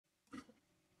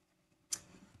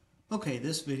Okay,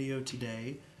 this video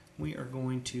today we are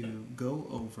going to go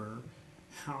over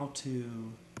how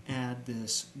to add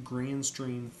this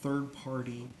Grandstream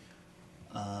third-party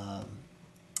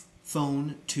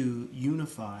phone to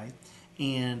Unifi,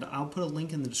 and I'll put a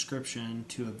link in the description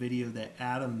to a video that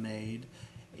Adam made,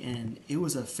 and it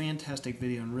was a fantastic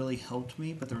video and really helped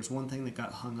me. But there was one thing that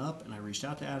got hung up, and I reached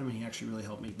out to Adam and he actually really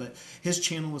helped me. But his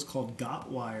channel was called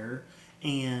Gotwire,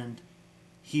 and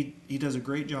he does a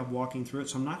great job walking through it,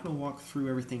 so I'm not going to walk through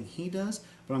everything he does,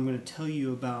 but I'm going to tell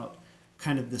you about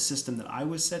kind of the system that I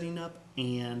was setting up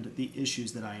and the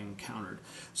issues that I encountered.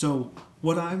 So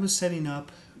what I was setting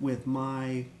up with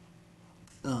my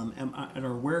at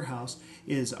our warehouse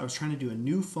is I was trying to do a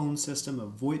new phone system, a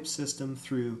VoIP system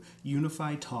through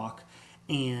Unifi Talk,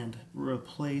 and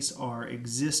replace our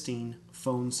existing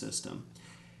phone system.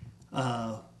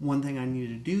 One thing I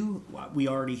needed to do, we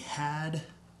already had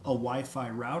a Wi-Fi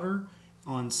router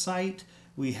on site,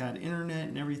 we had internet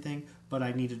and everything, but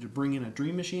I needed to bring in a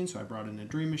Dream Machine, so I brought in a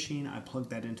Dream Machine, I plugged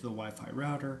that into the Wi-Fi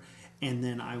router, and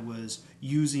then I was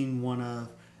using one of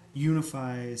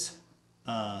Unifi's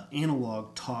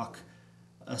analog talk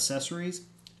accessories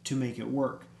to make it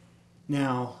work.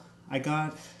 Now, I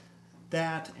got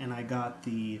that, and I got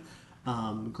the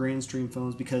Grandstream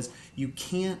phones, because you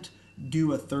can't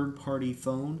do a third-party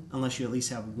phone unless you at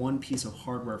least have one piece of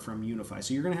hardware from Unifi.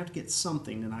 So you're going to have to get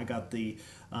something, and I got the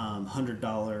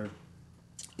 $100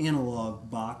 analog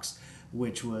box,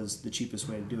 which was the cheapest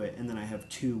way to do it, and then I have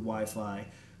two Wi-Fi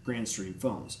Grandstream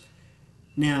phones.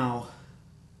 Now,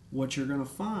 what you're going to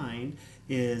find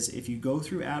is if you go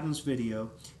through Adam's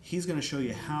video, he's going to show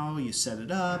you how you set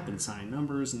it up and assign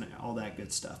numbers and all that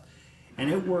good stuff. And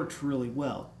it worked really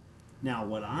well. Now,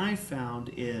 what I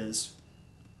found is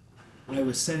I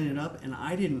was setting it up and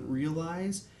I didn't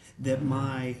realize that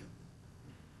my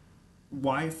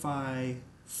Wi-Fi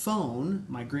phone,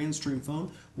 my Grandstream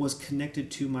phone, was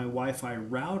connected to my Wi-Fi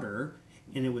router,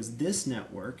 and it was this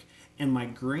network, and my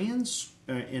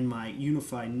in my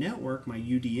Unifi network, my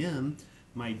UDM,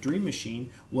 my Dream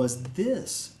Machine, was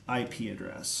this IP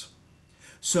address.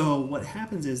 So what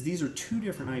happens is these are two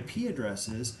different IP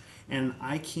addresses, and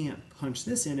I can't punch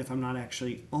this in if I'm not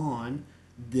actually on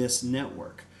this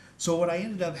network. So what I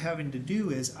ended up having to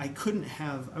do is I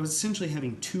was essentially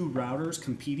having two routers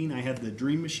competing. I had the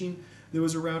Dream Machine that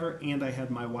was a router, and I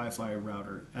had my Wi-Fi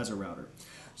router as a router.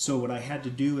 So what I had to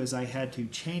do is I had to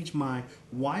change my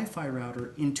Wi-Fi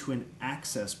router into an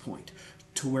access point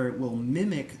to where it will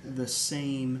mimic the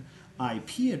same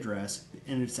IP address,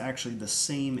 and it's actually the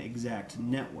same exact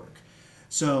network.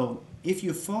 So if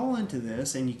you fall into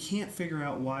this and you can't figure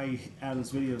out why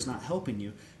Adam's video is not helping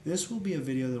you, this will be a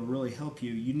video that will really help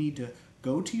you. You need to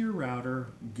go to your router,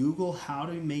 Google how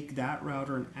to make that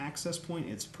router an access point.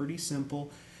 It's pretty simple.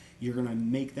 You're going to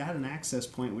make that an access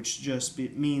point, which just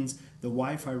means the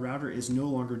Wi-Fi router is no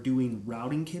longer doing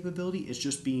routing capability. It's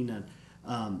just being a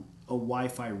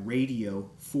Wi-Fi radio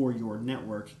for your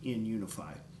network in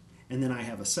Unifi. And then I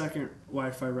have a second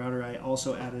Wi-Fi router I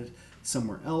also added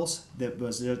somewhere else that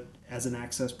was as an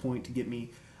access point to get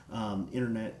me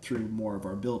internet through more of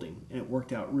our building. And it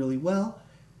worked out really well.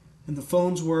 And the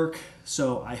phones work,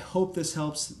 so I hope this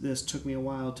helps. This took me a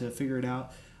while to figure it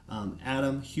out.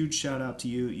 Adam, huge shout out to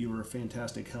you. You were a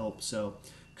fantastic help. So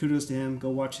kudos to him. Go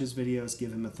watch his videos.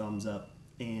 Give him a thumbs up.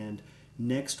 And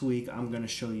next week, I'm going to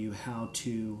show you how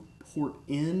to port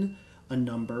in a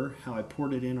number, how I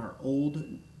ported in our old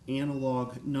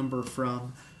analog number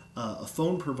from a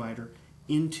phone provider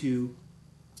into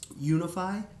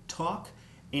Unifi Talk,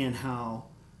 and how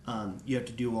you have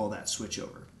to do all that switch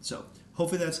over. So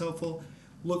hopefully that's helpful.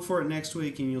 Look for it next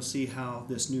week, and you'll see how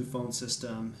this new phone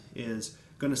system is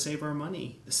going to save our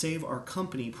money, save our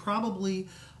company probably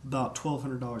about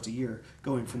 $1,200 a year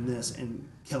going from this and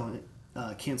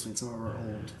canceling some of our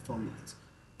old phone lines.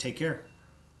 Take care.